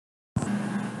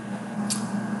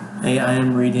Hey, I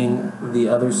am reading The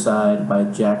Other Side by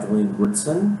Jacqueline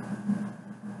Woodson,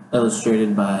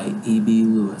 illustrated by E.B.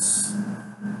 Lewis.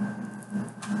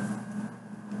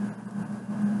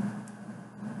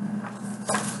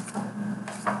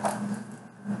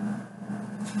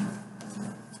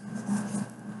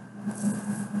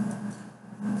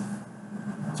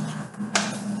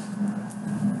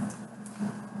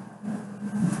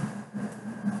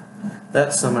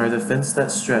 That summer, the fence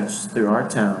that stretched through our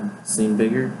town seemed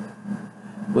bigger.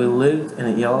 We lived in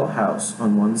a yellow house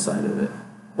on one side of it.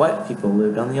 White people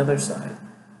lived on the other side.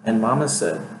 And Mama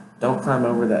said, "Don't climb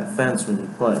over that fence when you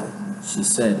play." She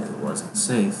said it wasn't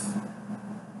safe.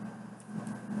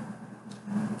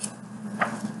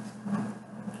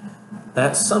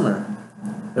 That summer,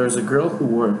 there was a girl who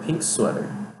wore a pink sweater.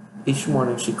 Each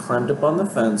morning she climbed up on the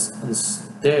fence and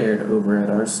stared over at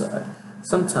our side.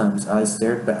 Sometimes I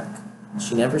stared back.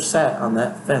 She never sat on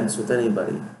that fence with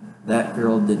anybody. That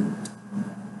girl didn't.